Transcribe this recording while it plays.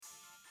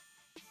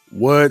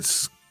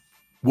What's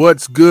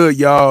what's good,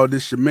 y'all?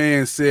 This your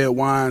man Said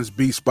Wines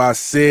Beats by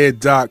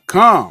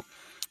Said.com.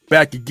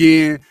 Back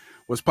again.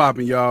 What's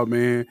popping, y'all,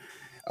 man?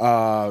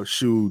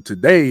 Shoot,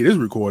 today this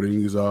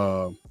recording is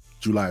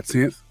July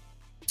 10th.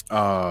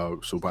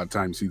 So by the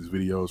time you see this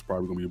video, it's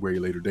probably gonna be a very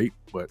later date.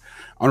 But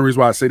only reason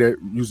why I say that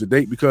use the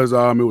date because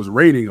it was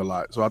raining a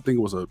lot. So I think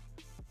it was a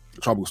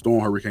tropical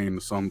storm, hurricane,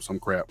 or some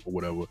crap or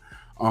whatever.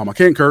 I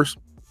can't curse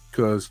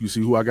because you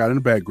see who I got in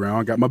the background.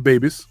 I got my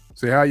babies.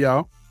 Say hi,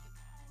 y'all.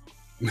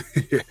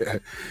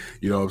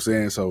 You know what I'm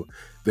saying? So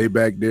they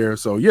back there.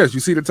 So yes, you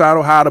see the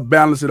title, How to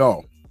Balance It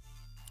All.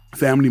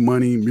 Family,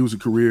 money, music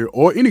career,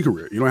 or any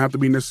career. You don't have to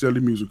be necessarily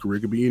music career,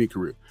 it could be any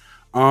career.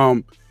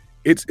 Um,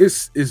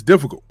 it's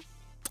difficult.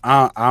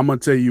 I'm gonna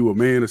tell you, a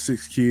man of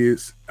 6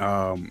 kids.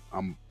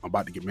 I'm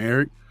about to get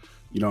married.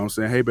 You know what I'm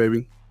saying? Hey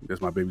baby,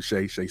 that's my baby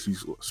Shay. Shay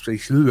Speaks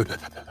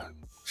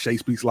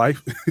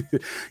Life.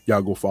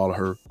 Y'all go follow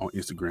her on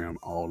Instagram,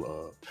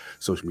 all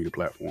social media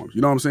platforms.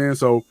 You know what I'm saying?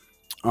 So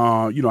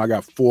I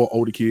got 4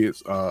 older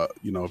kids,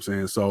 you know what I'm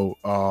saying? So,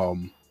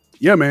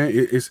 yeah, man,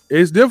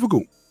 it's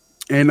difficult.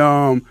 And,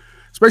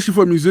 especially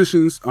for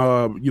musicians,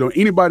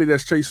 anybody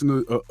that's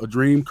chasing a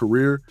dream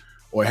career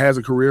or has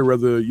a career,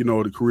 whether,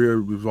 the career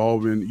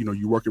revolving,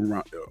 you working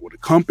around with a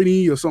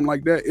company or something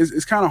like that,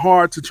 it's kind of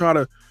hard to try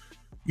to,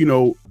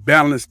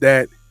 balance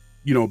that,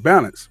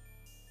 balance.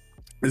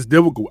 It's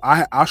difficult.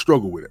 I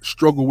struggle with it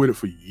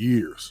for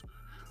years.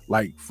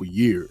 Like for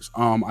years.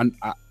 I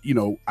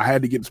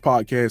had to get this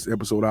podcast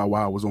episode out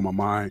while I was on my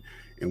mind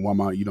and while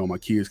my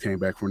kids came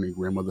back from their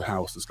grandmother's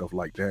house and stuff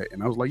like that.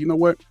 And I was like, you know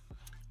what?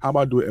 How about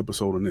I do an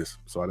episode on this?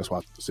 So that's why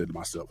I said to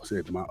myself, I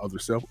said to my other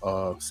self,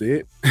 you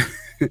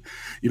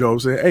know what I'm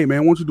saying? Hey man,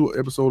 why don't you do an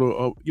episode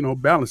of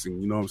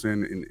balancing, you know what I'm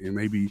saying? And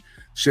maybe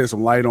shed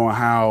some light on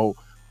how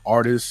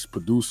artists,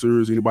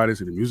 producers, anybody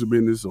that's in the music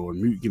business or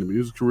in the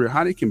music career,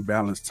 how they can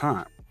balance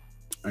time.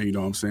 And you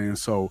know what I'm saying?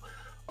 So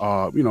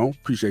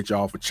appreciate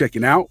y'all for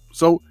checking out.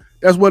 So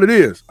that's what it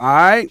is. All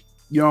right.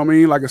 You know what I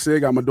mean? Like I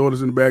said, got my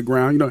daughters in the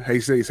background.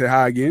 Hey, say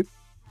hi again.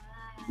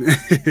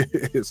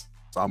 So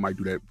I might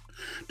do that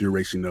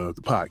duration of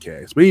the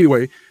podcast. But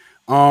anyway,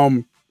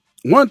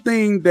 one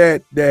thing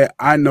that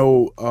I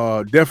know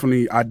I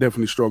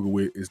definitely struggle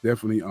with is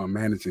definitely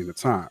managing the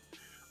time.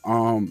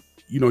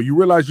 You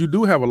realize you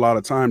do have a lot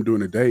of time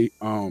during the day,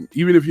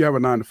 even if you have a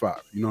 9 to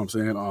 5. You know what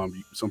I'm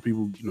saying? Some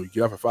people, you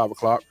get up at 5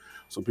 o'clock.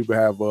 Some people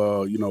have,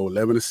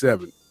 11 to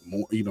 7,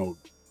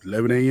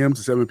 11 a.m.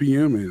 to 7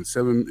 p.m. and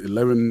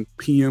 11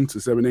 p.m. to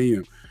 7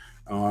 a.m.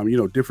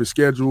 Different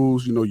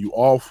schedules, you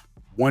off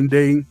one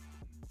day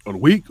of the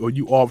week or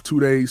you off 2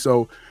 days.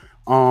 So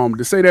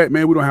to say that,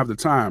 man, we don't have the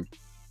time.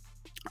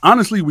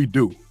 Honestly, we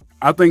do.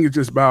 I think it's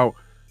just about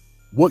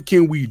what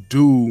can we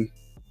do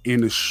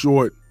in a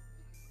short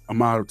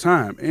amount of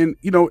time. And,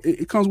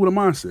 it comes with a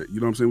mindset. You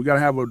know what I'm saying? We got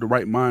to have the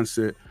right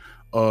mindset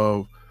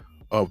of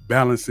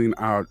balancing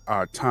our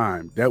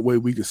time. That way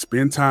we can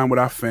spend time with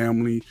our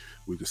family.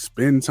 We can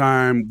spend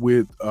time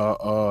with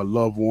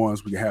loved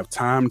ones. We can have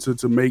time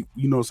to make,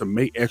 to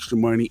make extra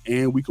money,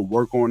 and we can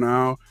work on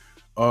our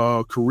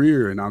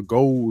career and our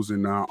goals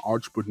and our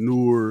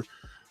entrepreneur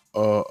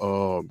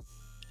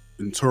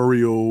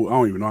tutorial. I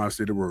don't even know how to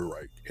say the word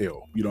right.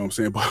 Hell, you know what I'm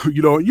saying? But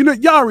y'all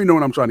already know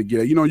what I'm trying to get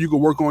at. You can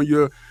work on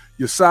your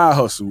side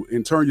hustle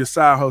and turn your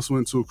side hustle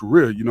into a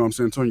career. You know what I'm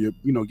saying? Turn your,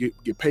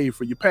 get paid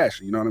for your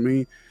passion. You know what I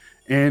mean?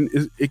 And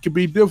it can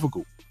be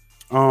difficult.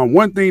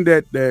 One thing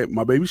that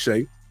my baby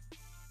Shay,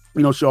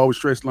 she always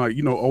stressed, like,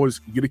 always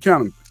get a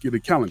calendar.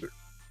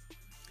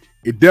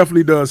 It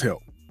definitely does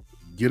help.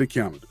 Get a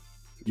calendar.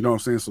 You know what I'm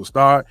saying? So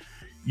start,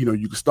 you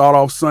can start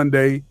off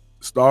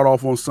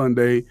on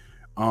Sunday,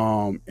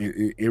 and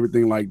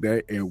everything like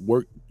that, and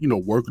work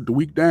the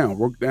week down.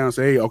 Work down,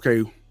 say, hey,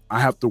 okay,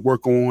 I have to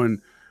work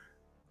on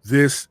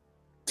this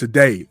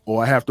today,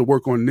 or I have to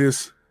work on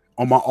this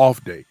on my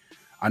off day.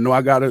 I know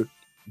I gotta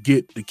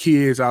get the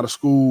kids out of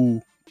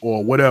school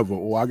or whatever,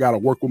 or I gotta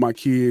work with my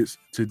kids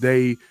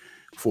today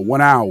for 1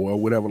 hour or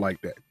whatever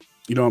like that.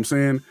 You know what I'm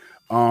saying?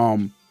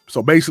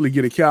 So basically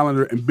get a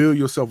calendar and build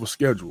yourself a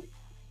schedule.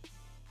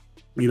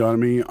 You know what I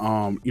mean?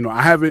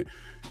 I haven't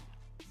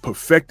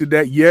perfected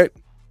that yet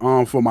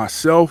for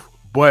myself,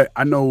 but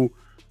I know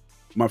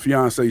my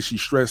fiance, she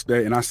stressed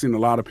that, and I've seen a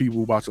lot of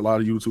people watch a lot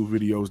of YouTube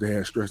videos that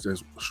have stressed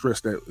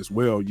that as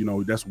well.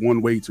 That's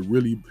one way to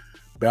really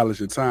balance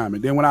your time.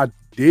 And then when I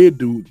did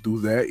do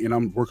that, and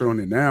I'm working on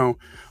it now,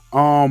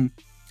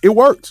 it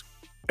worked.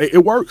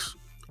 It works.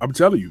 I'm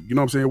telling you, you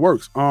know what I'm saying? It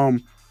works. Hey,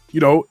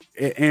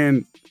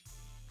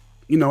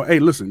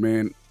 listen,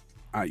 man,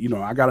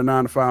 I got a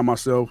 9 to 5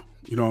 myself,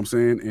 you know what I'm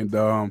saying?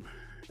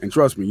 And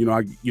trust me,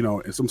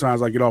 and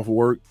sometimes I get off of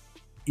work,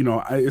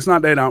 it's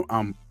not that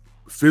I'm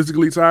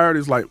physically tired.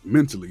 It's like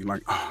mentally,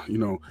 like, I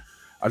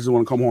just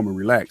want to come home and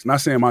relax.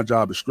 Not saying my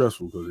job is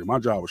stressful, because if my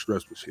job was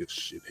stressful, shit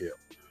hell.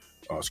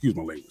 Excuse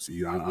my language.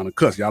 See, I'm a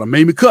cuss. Y'all done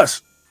made me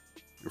cuss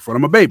in front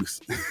of my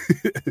babies.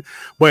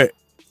 But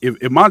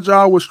if my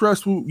job was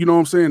stressful, you know what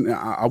I'm saying,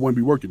 I wouldn't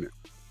be working it.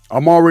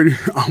 I'm already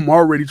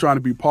trying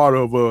to be part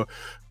of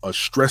a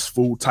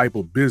stressful type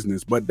of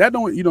business, but that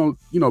don't,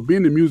 being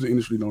in the music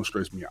industry don't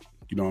stress me out.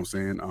 You know what I'm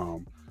saying?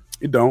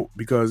 It don't,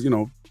 because,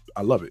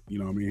 I love it. You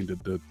know what I mean?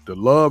 The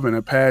love and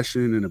the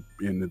passion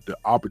and the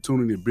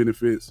opportunity and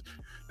benefits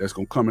that's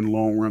going to come in the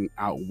long run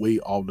outweigh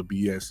all the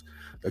BS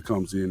that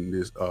comes in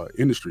this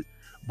industry.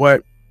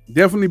 But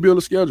definitely build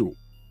a schedule.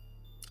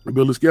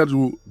 Build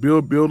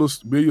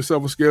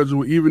yourself a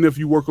schedule, even if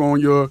you work on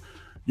your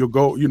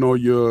goal,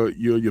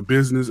 your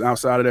business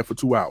outside of that for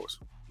 2 hours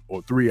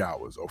or 3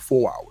 hours or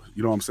 4 hours.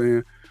 You know what I'm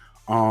saying?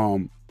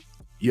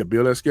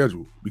 Build that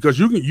schedule, because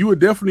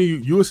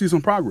you'll see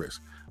some progress.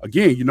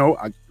 Again,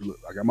 I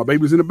got my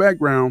babies in the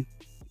background,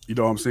 you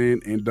know what I'm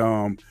saying?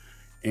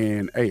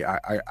 And hey,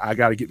 I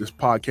got to get this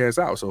podcast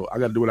out. So I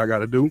got to do what I got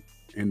to do.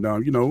 And,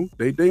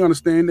 they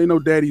understand, they know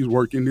daddy's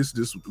working. This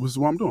is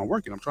what I'm doing. I'm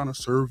working. I'm trying to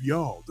serve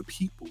y'all, the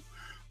people.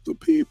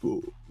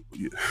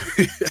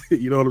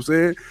 You know what I'm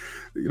saying?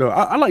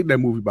 I like that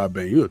movie by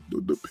Bane.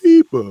 The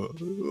people,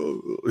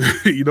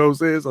 you know what I'm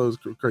saying? So it's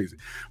crazy,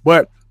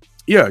 but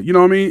yeah, you know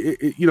what I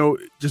mean?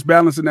 Just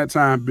balancing that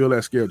time, build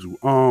that schedule.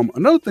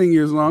 Another thing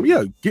is,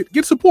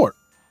 get support.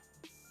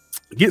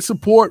 Get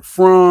support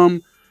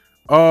from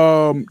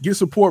your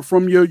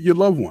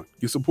loved one.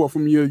 Get support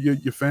from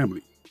your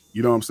family.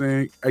 You know what I'm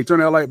saying? Hey,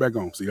 turn that light back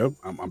on. See,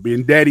 I'm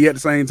being daddy at the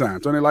same time. Y'all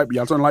turn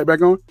the light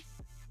back on?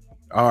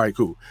 All right,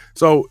 cool.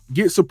 So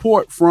get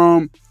support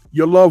from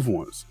your loved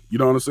ones. You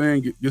know what I'm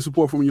saying? Get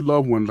support from your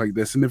loved one, like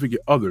that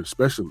significant other,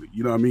 especially.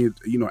 You know what I mean?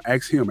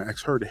 Ask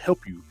her to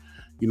help you,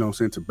 you know what I'm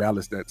saying, to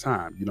balance that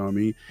time. You know what I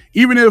mean?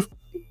 Even if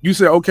you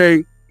say,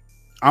 okay,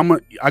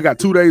 I got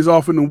 2 days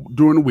off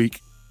during the week.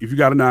 If you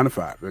got a 9 to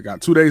 5, I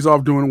got 2 days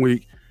off during the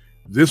week.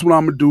 This is what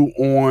I'm going to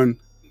do on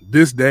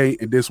this day,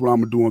 and this is what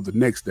I'm going to do on the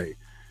next day.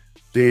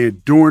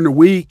 Then during the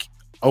week,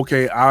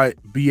 okay, I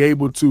be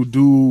able to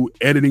do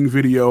editing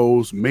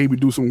videos, maybe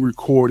do some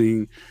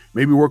recording,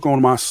 maybe work on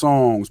my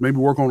songs, maybe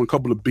work on a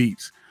couple of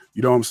beats.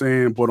 You know what I'm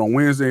saying? But on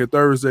Wednesday and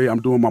Thursday,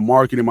 I'm doing my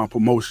marketing, my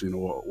promotion,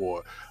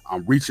 or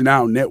I'm reaching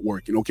out,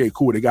 networking. Okay,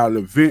 cool. They got an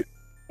event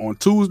on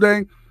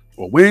Tuesday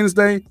or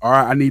Wednesday. All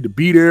right, I need to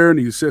be there. I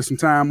need to set some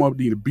time up.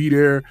 Need to be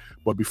there.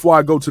 But before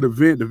I go to the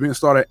event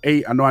start at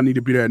 8. I know I need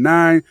to be there at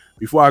 9.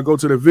 Before I go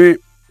to the event,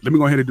 let me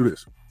go ahead and do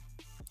this.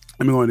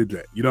 Let me go ahead and do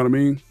that. You know what I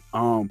mean?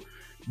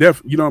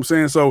 You know what I'm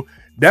saying? So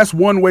that's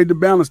one way to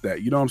balance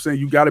that. You know what I'm saying?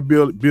 You got to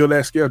build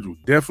that schedule.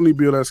 Definitely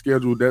build that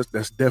schedule.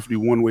 That's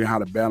definitely one way how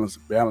to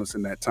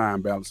balancing that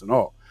time, balancing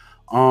all.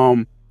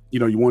 You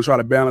want to try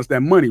to balance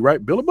that money,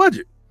 right? Build a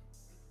budget.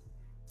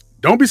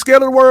 Don't be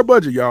scared of the word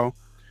budget, y'all.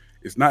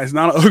 It's not an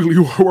ugly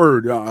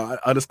word. I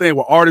understand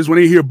what artists, when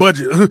they hear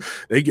budget,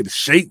 they get the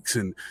shakes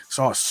and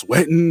start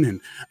sweating and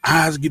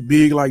eyes get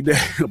big like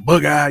that,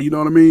 bug eye. You know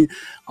what I mean?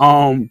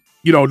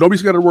 Don't be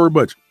scared of the word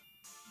budget.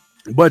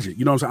 Budget,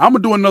 you know what I'm saying? I'm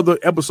gonna do another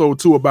episode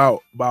too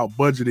about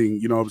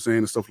budgeting, you know what I'm saying,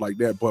 and stuff like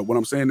that. But what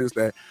I'm saying is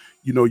that,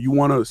 you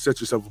want to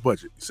set yourself a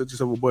budget. Set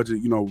yourself a budget,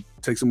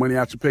 take some money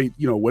out your pay,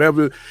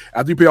 whatever,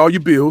 after you pay all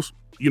your bills,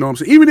 you know what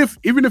I'm saying?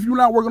 Even if you're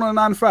not working on a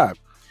 9 to 5,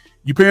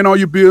 you paying all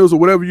your bills or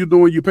whatever you're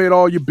doing, you paid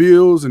all your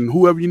bills and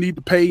whoever you need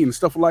to pay and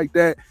stuff like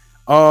that.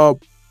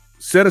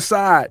 Set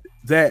aside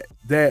that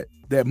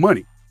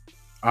money.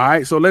 All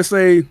right. So let's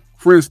say,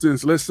 for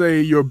instance,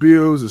 your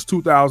bills is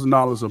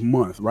 $2,000 a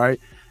month, right?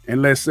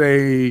 And let's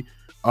say,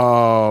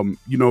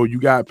 you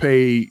got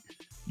paid,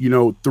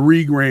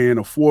 $3,000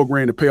 or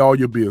 $4,000 to pay all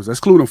your bills. That's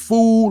including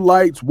food,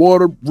 lights,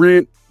 water,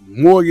 rent,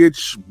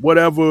 mortgage,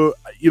 whatever.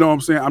 You know what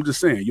I'm saying? I'm just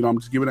saying, I'm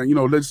just giving that,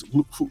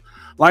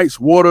 lights,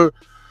 water,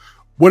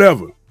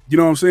 whatever. You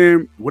know what I'm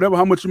saying? Whatever,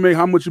 how much you make,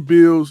 how much your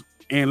bills.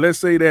 And let's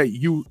say that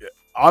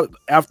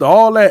after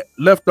all that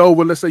left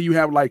over, let's say you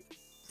have like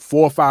 $400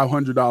 or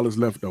 $500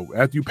 left over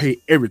after you pay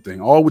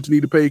everything, all what you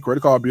need to pay,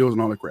 credit card bills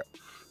and all that crap.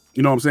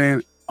 You know what I'm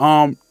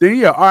saying? Then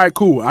yeah, all right,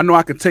 cool. I know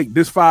I can take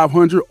this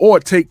 500 or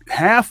take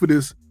half of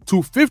this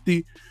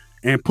 250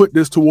 and put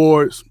this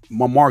towards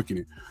my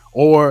marketing.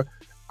 Or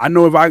I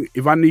know if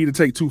I need to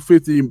take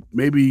 250,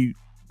 maybe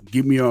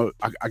give me I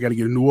got to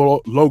get a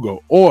new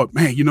logo. Or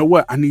man, you know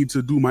what? I need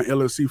to do my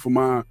LLC for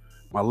my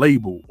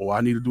label, or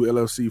I need to do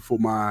LLC for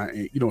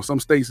my, some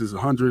states is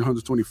 100,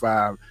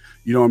 125,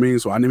 you know what I mean?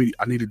 So I need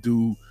to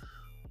do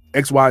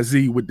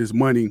XYZ with this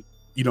money,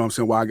 you know what I'm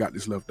saying, while I got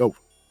this left over.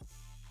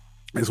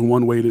 It's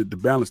one way to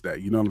balance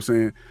that. You know what I'm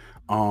saying?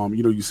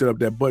 You set up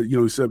that budget,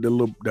 you set up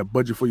that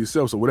budget for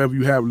yourself. So whatever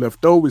you have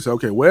left over, you say,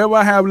 okay, whatever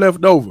I have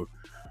left over,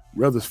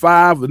 whether it's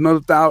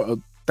another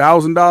 $1,000,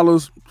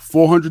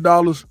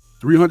 $400,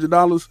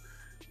 $300,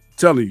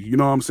 telling you, you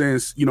know what I'm saying?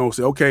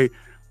 Say, okay,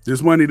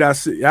 this money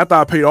after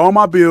I paid all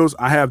my bills,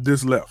 I have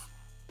this left.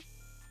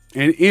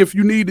 And if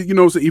you need to,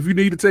 if you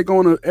need to take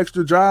on an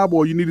extra job,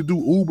 or you need to do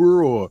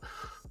Uber or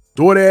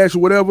DoorDash or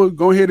whatever,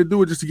 go ahead and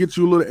do it just to get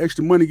you a little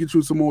extra money, get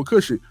you some more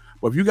cushion.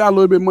 But if you got a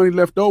little bit of money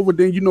left over,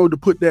 then to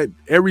put that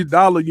every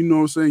dollar, you know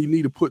what I'm saying, you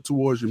need to put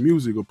towards your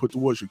music or put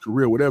towards your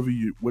career, whatever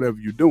you're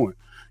doing.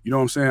 You know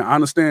what I'm saying? I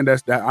understand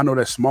I know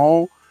that's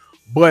small,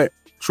 but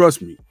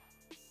trust me,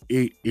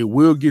 it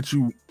will get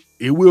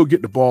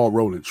the ball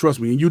rolling.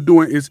 Trust me. And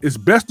it's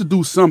best to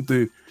do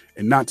something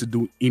and not to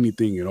do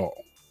anything at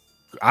all.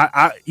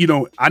 I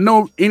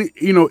know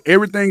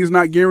everything is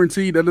not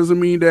guaranteed. That doesn't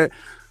mean that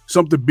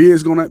something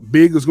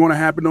big is gonna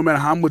happen no matter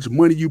how much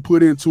money you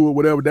put into it,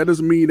 whatever. That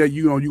doesn't mean that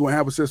you're gonna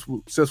have a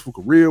successful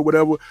career,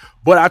 whatever.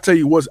 But I tell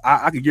you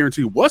I can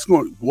guarantee what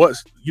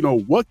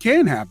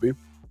can happen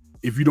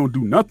if you don't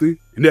do nothing,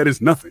 and that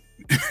is nothing.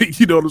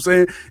 You know what I'm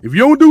saying? If you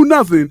don't do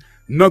nothing,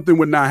 nothing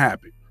would not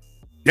happen.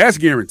 That's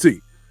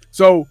guaranteed.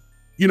 So,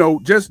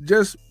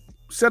 just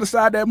set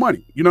aside that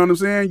money. You know what I'm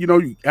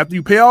saying? After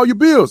you pay all your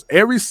bills,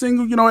 every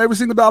single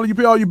dollar you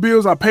pay all your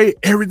bills, I pay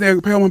everything.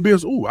 I pay all my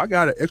bills. Ooh, I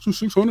got an extra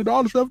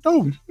 $600 left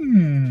over.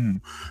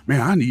 Man,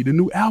 I need a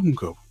new album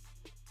cover.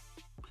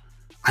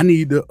 I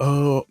need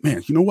to,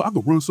 man, you know what? I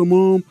could run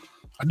some,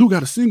 I do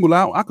got a single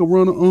out. I could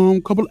run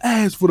a couple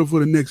ads for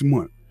the next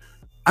month.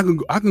 I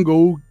can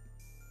go,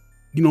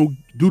 do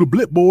the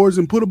blip boards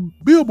and put a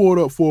billboard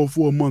up for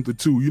a month or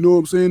two. You know what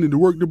I'm saying? And to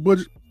work the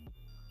budget.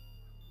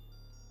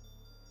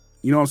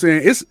 You know what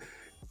I'm saying?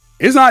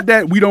 It's not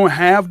that we don't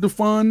have the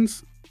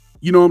funds.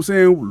 You know what I'm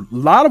saying? A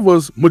lot of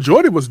us,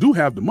 majority of us do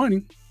have the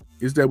money.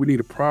 It's that we need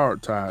to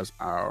prioritize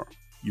our,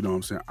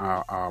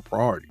 our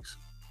priorities.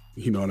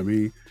 You know what I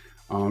mean?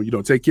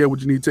 Take care of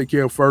what you need to take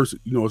care of first.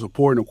 It's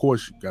important. Of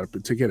course, you got to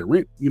take care of the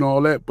rent,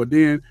 all that. But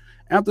then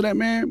after that,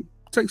 man,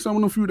 take some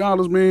of the few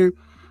dollars, man,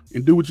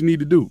 and do what you need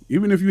to do.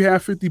 Even if you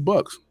have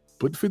 $50,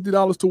 put the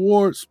 $50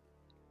 towards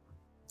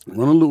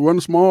run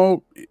a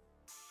small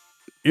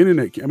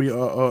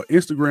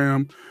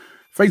Instagram,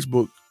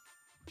 Facebook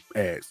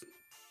ads.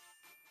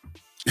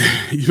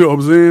 You know what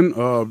I'm saying?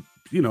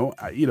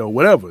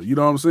 Whatever. You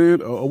know what I'm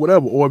saying? Or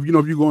whatever. Or if you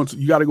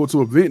got to go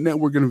to an event,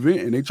 networking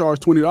event, and they charge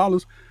 $20.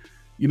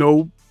 I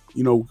don't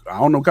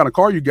know what kind of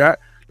car you got.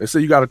 Let's say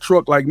you got a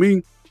truck like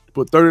me,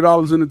 put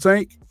 $30 in the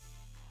tank,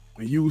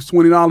 and use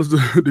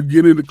 $20 to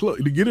get in the club,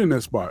 to get in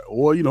that spot.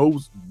 Or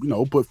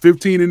put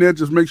 15 in there.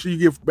 Just make sure you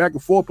get back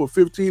and forth. Put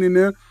 15 in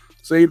there,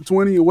 save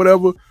 20 or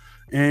whatever,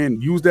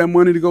 and use that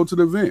money to go to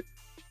the event.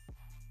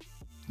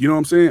 You know what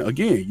I'm saying?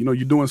 Again, you're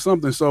doing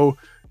something. So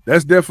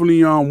that's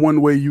definitely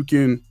one way you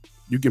can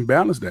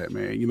balance that,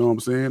 man. You know what I'm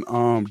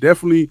saying?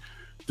 Definitely,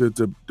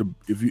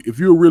 if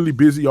you're a really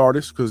busy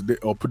artist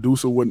or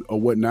producer or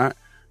whatnot,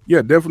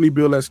 yeah, definitely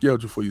build that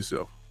schedule for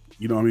yourself.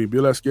 You know what I mean?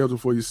 Build that schedule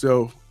for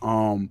yourself.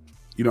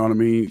 You know what I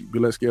mean?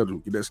 Build that schedule.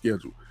 Get that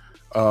schedule.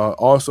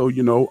 Also,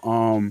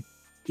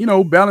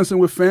 balancing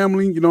with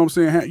family. You know what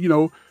I'm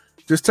saying?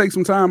 Just take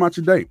some time out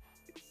your day,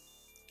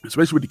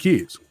 especially with the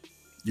kids.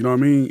 You know what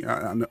I mean?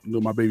 I know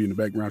my baby in the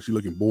background. She's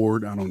looking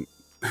bored.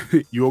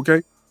 You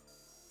okay?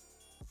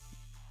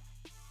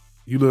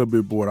 You a little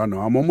bit bored. I know.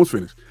 I'm almost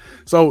finished.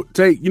 So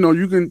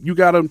you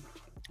gotta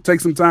take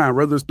some time,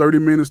 whether it's 30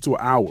 minutes to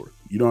an hour.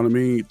 You know what I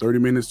mean? 30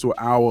 minutes to an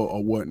hour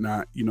or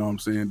whatnot. You know what I'm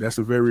saying? That's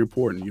very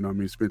important. You know what I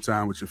mean? Spend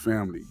time with your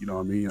family. You know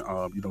what I mean?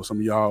 Some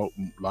of y'all,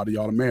 a lot of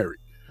y'all are married.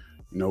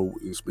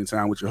 Spend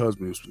time with your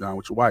husband, spend time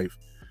with your wife.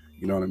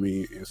 You know what I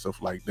mean? And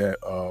stuff like that.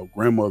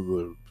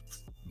 Grandmother,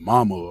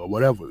 mama, or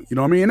whatever. You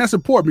know what I mean? And that's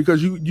important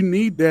because you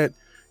need that.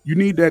 You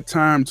need that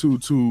time to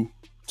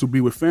be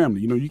with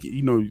family.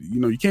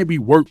 You can't be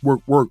work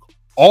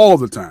all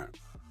the time.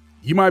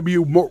 You might be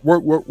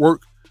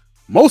work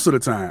most of the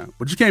time,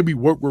 but you can't be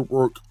work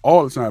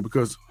all the time,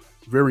 because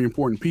very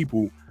important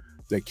people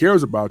that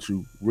cares about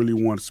you really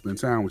want to spend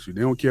time with you.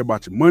 They don't care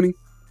about your money.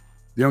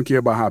 They don't care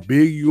about how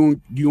big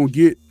you gonna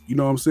get. You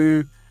know what I'm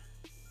saying?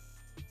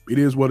 It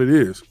is what it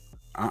is.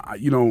 At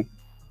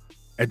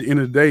the end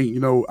of the day,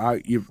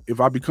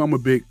 if I become a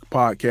big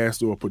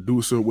podcaster or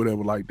producer or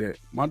whatever like that,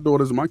 my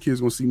daughters and my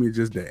kids gonna see me as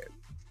just dad.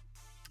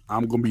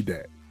 I'm gonna be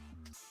dad.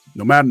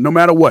 No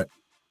matter what.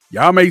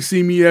 Y'all may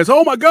see me as,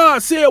 oh my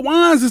God, Sid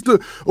Wines is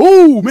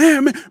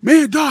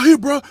man, dog, here,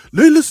 bro.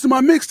 Listen to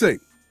my mixtape.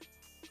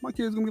 My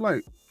kids gonna be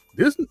like,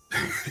 this,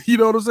 you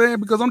know what I'm saying?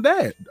 Because I'm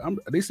dad.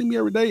 They see me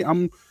every day.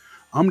 I'm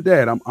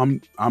dad.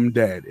 I'm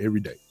dad every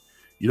day.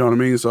 You know what I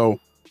mean? So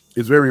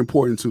it's very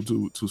important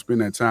to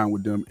spend that time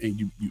with them, and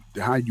you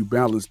how you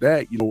balance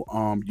that.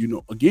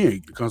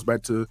 Again, it comes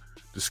back to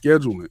the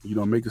scheduling.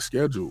 Make a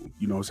schedule.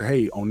 Say,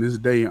 hey, on this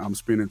day I'm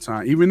spending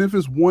time, even if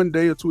it's 1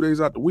 day or 2 days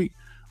out the week.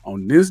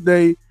 On this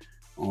day,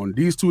 on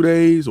these 2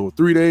 days or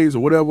 3 days or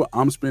whatever,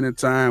 I'm spending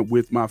time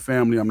with my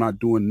family. I'm not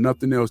doing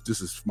nothing else.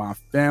 This is my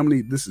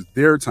family. This is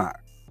their time.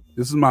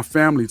 This is my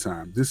family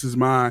time. This is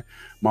my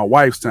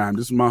wife's time.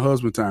 This is my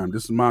husband's time.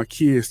 This is my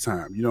kids'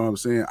 time. You know what I'm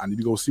saying? I need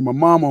to go see my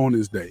mama on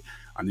this day.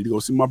 I need to go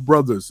see my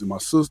brothers and my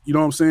sisters. You know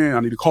what I'm saying? I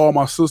need to call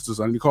my sisters.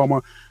 I need to call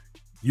my,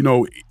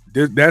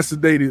 that's the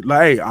day that,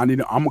 like,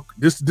 hey,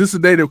 this is the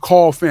day to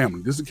call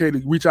family. This is the day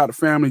to reach out to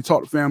family,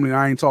 talk to family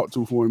I ain't talked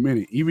to for a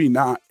minute. Even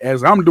now,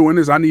 as I'm doing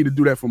this, I need to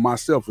do that for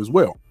myself as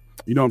well.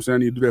 You know what I'm saying? I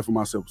need to do that for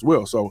myself as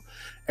well. So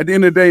at the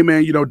end of the day,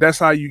 man, that's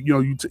how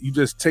you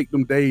just take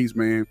them days,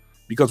 man,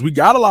 because we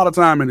got a lot of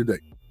time in the day.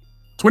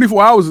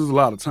 24 hours is a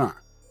lot of time.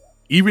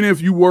 Even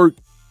if you work,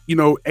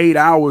 8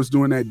 hours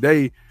during that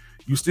day,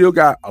 you still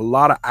got a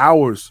lot of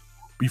hours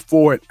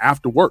before and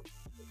after work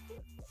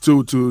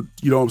to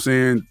you know what I'm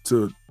saying,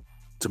 to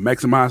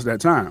maximize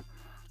that time.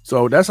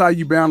 So that's how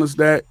you balance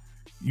that.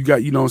 you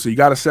got, so you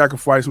got to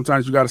sacrifice.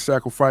 Sometimes you got to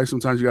sacrifice.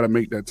 Sometimes you got to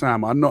make that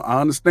time. I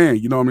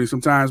understand. You know what I mean?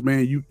 Sometimes,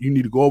 man, you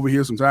need to go over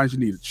here. Sometimes you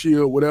need to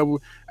chill, whatever.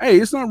 Hey,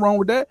 it's nothing wrong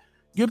with that.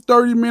 Give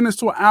 30 minutes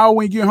to an hour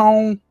when you get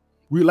home,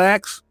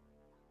 relax.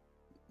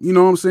 You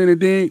know what I'm saying?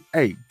 And then,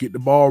 hey, get the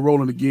ball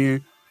rolling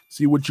again.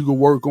 See what you can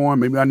work on.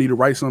 Maybe I need to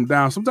write something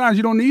down. Sometimes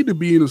you don't need to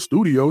be in the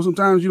studio.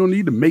 Sometimes you don't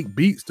need to make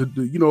beats to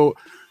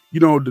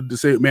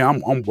say,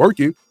 man, I'm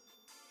working.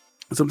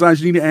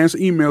 Sometimes you need to answer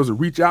emails and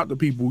reach out to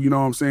people. You know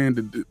what I'm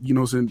saying?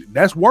 Saying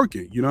that's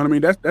working. You know what I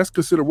mean? That's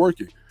considered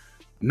working.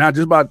 Not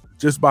just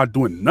by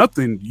doing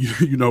nothing.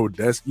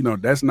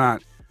 That's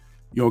not.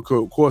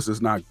 Of course,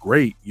 it's not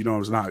great.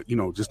 It's not.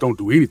 Just don't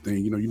do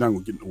anything. You're not gonna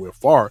get nowhere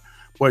far.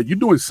 But you're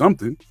doing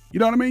something. You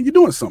know what I mean? You're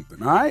doing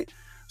something. All right.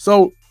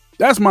 So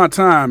that's my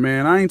time,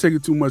 man. I ain't taking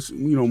too much,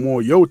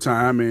 more of your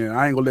time, and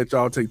I ain't gonna let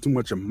y'all take too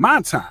much of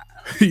my time.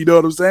 You know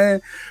what I'm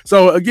saying?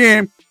 So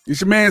again,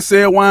 it's your man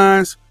Said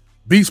Wines,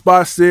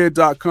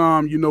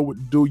 beatspotsaid.com. You know what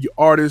to do, your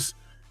artists.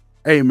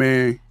 Hey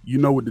man, you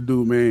know what to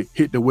do, man.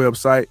 Hit the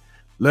website.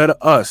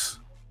 Let us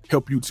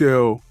help you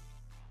tell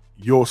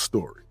your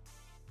story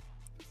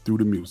through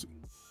the music.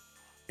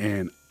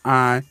 And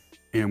I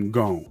am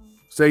gone.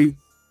 Say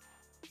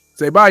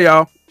bye,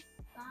 y'all.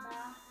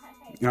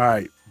 All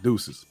right,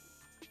 deuces.